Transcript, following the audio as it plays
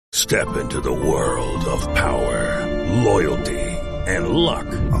Step into the world of power, loyalty, and luck.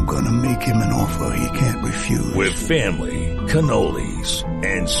 I'm gonna make him an offer he can't refuse. With family, cannolis,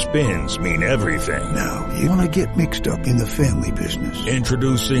 and spins mean everything. Now, you wanna get mixed up in the family business.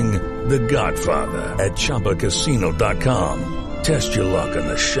 Introducing The Godfather at ChumbaCasino.com. Test your luck in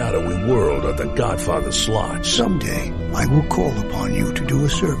the shadowy world of The Godfather slot. Someday, I will call upon you to do a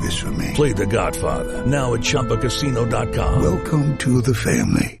service for me. Play The Godfather now at ChumbaCasino.com. Welcome to the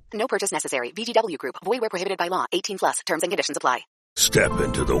family. No purchase necessary. VGW Group. Void where prohibited by law. 18 plus. Terms and conditions apply. Step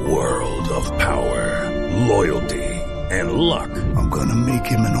into the world of power, loyalty, and luck. I'm gonna make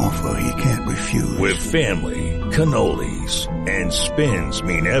him an offer he can't refuse. With family, cannolis, and spins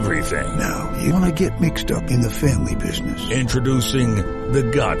mean everything. Now, you wanna get mixed up in the family business. Introducing The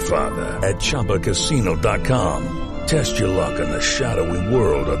Godfather at ChumbaCasino.com. Test your luck in the shadowy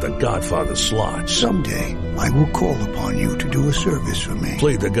world of The Godfather slot. Someday, I will call upon you to do a service for me.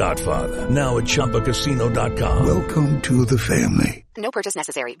 Play The Godfather now at ChumbaCasino.com. Welcome to the family. No purchase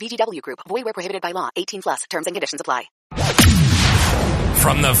necessary. VGW Group. Void where prohibited by law. 18 plus. Terms and conditions apply.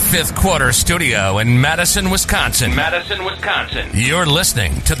 From the Fifth Quarter Studio in Madison, Wisconsin. You're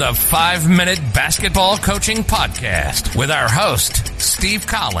listening to the 5-Minute Basketball Coaching Podcast with our host, Steve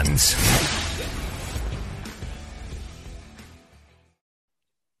Collins.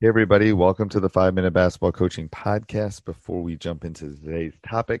 Hey everybody, welcome to the 5-Minute Basketball Coaching Podcast. Before we jump into today's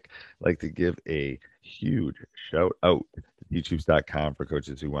topic, I'd like to give a huge shout out to teachhoops.com for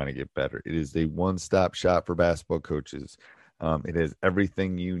coaches who want to get better. It is a one-stop shop for basketball coaches. It has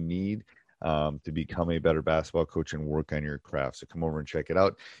everything you need to become a better basketball coach and work on your craft. So come over and check it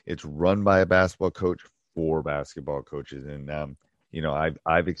out. It's run by a basketball coach for basketball coaches. And,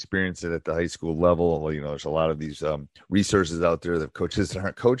 I've experienced it at the high school level. There's a lot of these resources out there that coaches that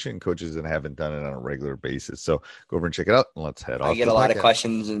aren't coaching, coaches that haven't done it on a regular basis. So go over and check it out and let's head off. I get a lot of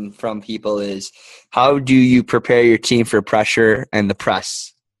questions from people is, how do you prepare your team for pressure and the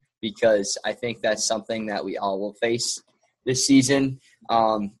press? Because I think that's something that we all will face this season.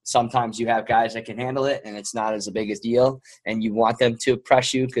 Sometimes you have guys that can handle it and it's not as a big a deal, and you want them to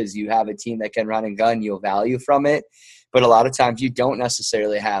press you because you have a team that can run and gun, you'll value from it. But a lot of times you don't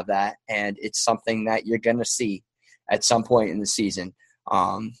necessarily have that, and it's something that you're going to see at some point in the season.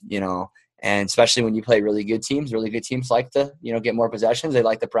 And especially when you play really good teams like to, get more possessions. They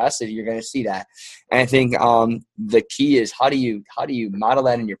like the press, and you're going to see that. And I think the key is how do you model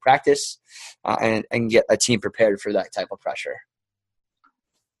that in your practice and get a team prepared for that type of pressure?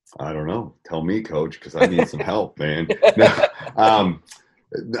 I don't know. Tell me, Coach, because I need some help, man.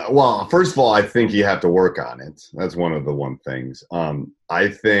 Well, first of all, I think you have to work on it. That's one of the things. I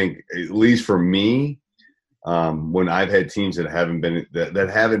think, at least for me, when I've had teams that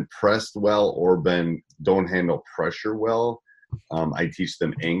haven't pressed well or don't handle pressure well, I teach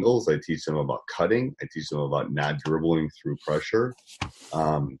them angles. I teach them about cutting. I teach them about not dribbling through pressure,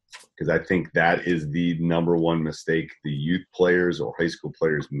 because I think that is the number one mistake the youth players or high school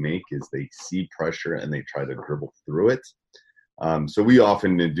players make is they see pressure and they try to dribble through it. So we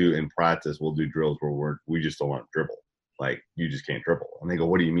often do in practice, we'll do drills where we just don't want to dribble. Like, you just can't dribble. And they go,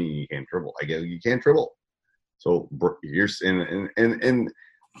 what do you mean you can't dribble? I go, you can't dribble. So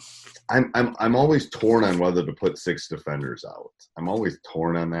I'm always torn on whether to put 6 defenders out. I'm always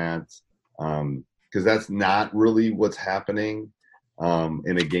torn on that because that's not really what's happening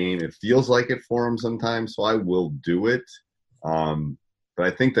in a game. It feels like it for them sometimes, so I will do it. But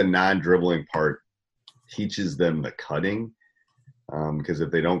I think the non-dribbling part teaches them the cutting. Because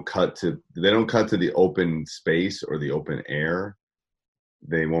if they don't cut to the open space or the open air,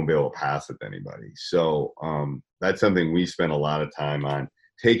 they won't be able to pass it to anybody. So that's something we spend a lot of time on,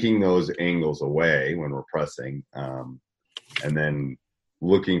 taking those angles away when we're pressing, and then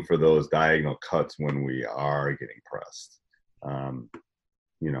looking for those diagonal cuts when we are getting pressed.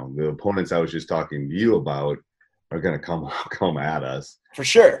 The opponents I was just talking to you about are going to come at us for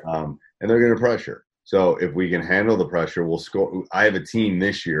sure, and they're going to pressure. So if we can handle the pressure, we'll score. I have a team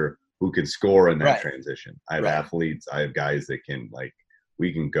this year who can score in that transition. I have athletes. I have guys that can,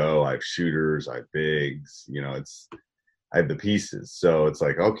 we can go. I have shooters. I have bigs. I have the pieces. So it's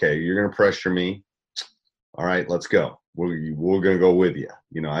like, okay, you're going to pressure me. All right, let's go. We're going to go with you.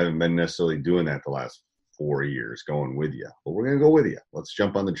 I haven't been necessarily doing that the last 4 years, going with you. But we're going to go with you. Let's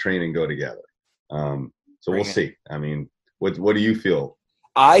jump on the train and go together. We'll see. I mean, what do you feel?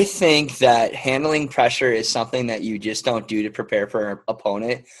 I think that handling pressure is something that you just don't do to prepare for an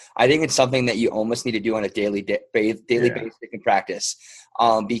opponent. I think it's something that you almost need to do on a daily basis in practice,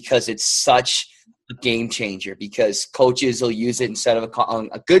 because it's such a game changer. Because coaches will use it instead of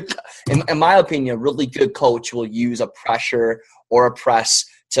a good, in my opinion, a really good coach will use a pressure or a press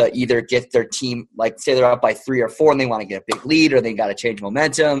to either get their team, like say they're up by 3 or 4 and they want to get a big lead or they got to change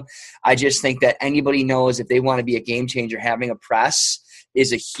momentum. I just think that anybody knows if they want to be a game changer, having a press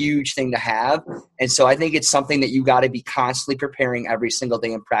is a huge thing to have. And so I think it's something that you got to be constantly preparing every single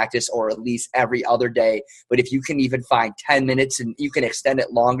day in practice, or at least every other day. But if you can even find 10 minutes and you can extend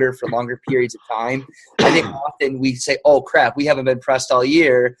it longer for longer periods of time, I think often we say, oh crap, we haven't been pressed all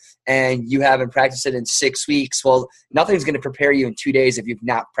year and you haven't practiced it in 6 weeks. Well, nothing's going to prepare you in 2 days if you've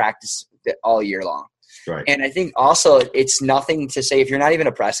not practiced it all year long. Right. And I think also it's nothing to say if you're not even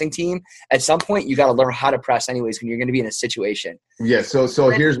a pressing team, at some point you got to learn how to press anyways when you're going to be in a situation. Yeah. So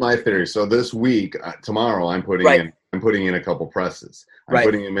here's my theory. So this week, tomorrow, I'm putting in a couple presses. I'm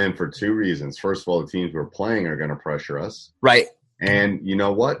putting them in for 2 reasons. First of all, the teams we're playing are going to pressure us. Right. And you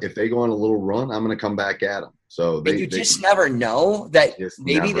know what? If they go on a little run, I'm going to come back at them. So you just never know that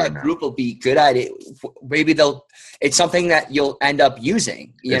maybe that group will be good at it. Maybe it's something that you'll end up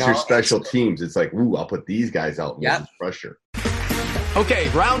using. It's your special teams. It's like, ooh, I'll put these guys out and use pressure. Okay,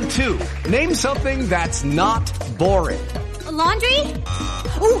 round 2. Name something that's not boring. A laundry?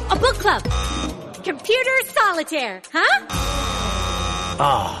 Ooh, a book club. Computer solitaire, huh?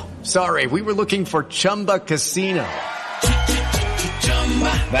 Ah, sorry, we were looking for Chumba Casino.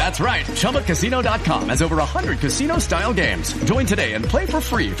 That's right. ChumbaCasino.com has over 100 casino-style games. Join today and play for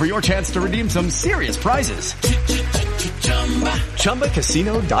free for your chance to redeem some serious prizes.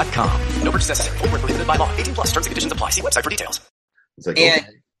 ChumbaCasino.com. No purchase necessary. Void where prohibited by law. 18+. Terms and conditions apply. See website for details. It's like, and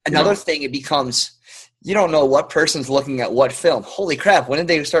another thing, it becomes, you don't know what person's looking at what film. Holy crap, when did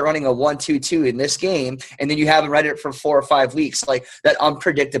they start running a 1-2-2 in this game? And then you haven't read it for 4 or 5 weeks. Like, that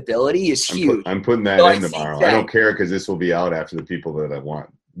unpredictability is huge. I'm putting that in tomorrow. I don't care because this will be out after the people that I want.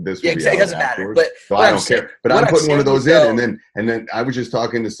 This will be out. It doesn't matter. But so I don't care. But I'm putting one of those in, and then I was just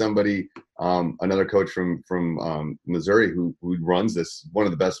talking to somebody, another coach from Missouri who runs this, one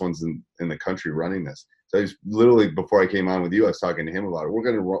of the best ones in the country running this. So I was literally, before I came on with you, I was talking to him about it. We're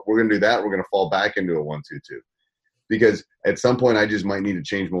gonna do that. We're gonna fall back into a 1-2-2, because at some point I just might need to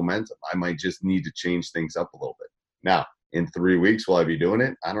change momentum. I might just need to change things up a little bit. Now, in 3 weeks, will I be doing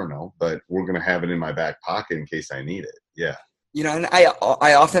it? I don't know, but we're gonna have it in my back pocket in case I need it. Yeah. You know, and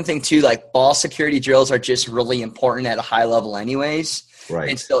I often think too, like, ball security drills are just really important at a high level anyways. Right.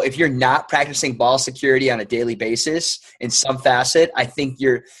 And so if you're not practicing ball security on a daily basis in some facet, I think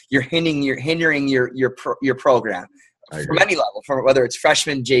you're hindering your program from any level, from whether it's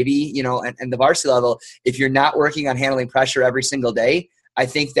freshman, JV, you know, and the varsity level. If you're not working on handling pressure every single day, I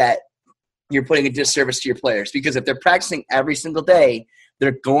think that you're putting a disservice to your players, because if they're practicing every single day,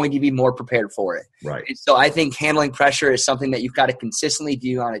 they're going to be more prepared for it. Right. And so I think handling pressure is something that you've got to consistently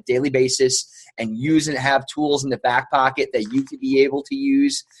do on a daily basis, and use and have tools in the back pocket that you can be able to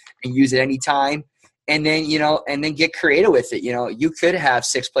use and use at any time. And then, you know, and then get creative with it. You know, you could have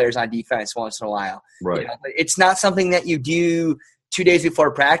 6 players on defense once in a while. Right. You know, but it's not something that you do 2 days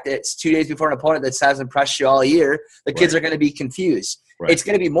before practice, 2 days before an opponent that hasn't pressed you all year. The kids are going to be confused. Right. It's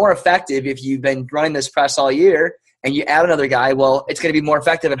going to be more effective if you've been running this press all year and you add another guy. Well, it's going to be more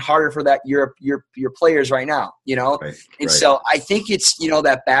effective and harder for that your players right now, you know? Right. And so I think it's, you know,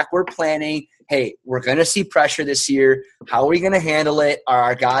 that backward planning. Hey, we're going to see pressure this year. How are we going to handle it? Are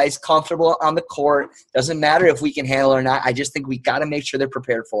our guys comfortable on the court? Doesn't matter if we can handle it or not. I just think we got to make sure they're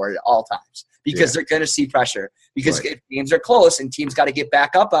prepared for it at all times, because they're going to see pressure. Because if games are close and teams got to get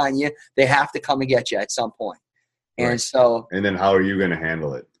back up on you, they have to come and get you at some point. And so, and then how are you going to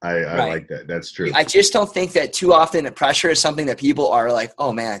handle it? I like that. That's true. I just don't think that too often pressure is something that people are like,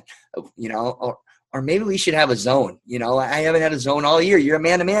 oh man, you know, or maybe we should have a zone. You know, I haven't had a zone all year. You're a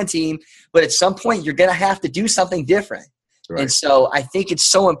man-to-man team, but at some point you're going to have to do something different. Right. And so I think it's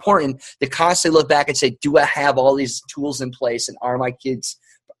so important to constantly look back and say, do I have all these tools in place, and are my kids,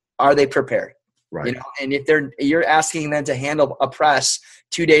 are they prepared? Right. You know, and if you're asking them to handle a press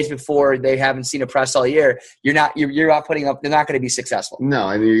 2 days before they haven't seen a press all year, you're not putting up. They're not going to be successful. No,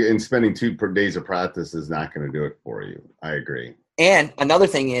 and spending 2 days of practice is not going to do it for you. I agree. And another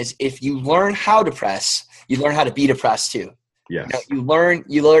thing is, if you learn how to press, you learn how to beat a press too. Yes. You know,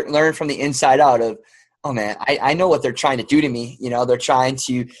 you learn from the inside out of, oh man, I know what they're trying to do to me. You know, they're trying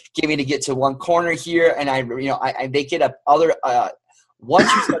to get me to get to one corner here, and they get other.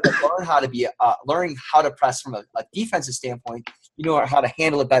 Once you start to learn how to learning how to press from a defensive standpoint, you know how to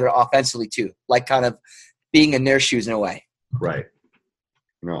handle it better offensively too, like kind of being in their shoes in a way. Right.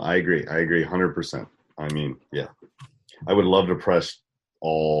 No, I agree 100%. I mean, yeah, I would love to press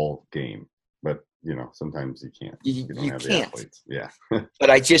all game, but you know, sometimes you can't. You don't have the athletes. Yeah.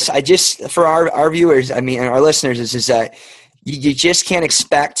 But I just for our viewers, I mean, and our listeners, is that you just can't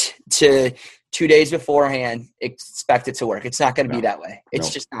expect to 2 days beforehand, expect it to work. It's not going to be that way. It's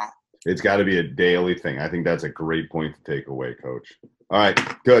just not. It's got to be a daily thing. I think that's a great point to take away, Coach. All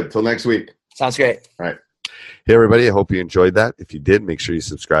right, good. Till next week. Sounds great. All right. Hey, everybody. I hope you enjoyed that. If you did, make sure you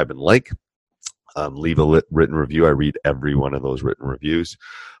subscribe and like. Leave a written review. I read every one of those written reviews.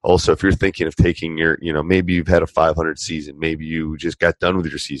 Also, if you're thinking of taking your, maybe you've had a 500 season, maybe you just got done with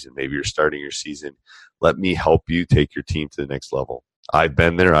your season, maybe you're starting your season, let me help you take your team to the next level. I've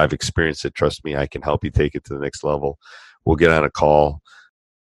been there. I've experienced it. Trust me, I can help you take it to the next level. We'll get on a call.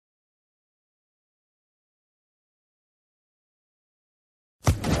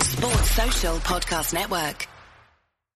 Sports Social Podcast Network.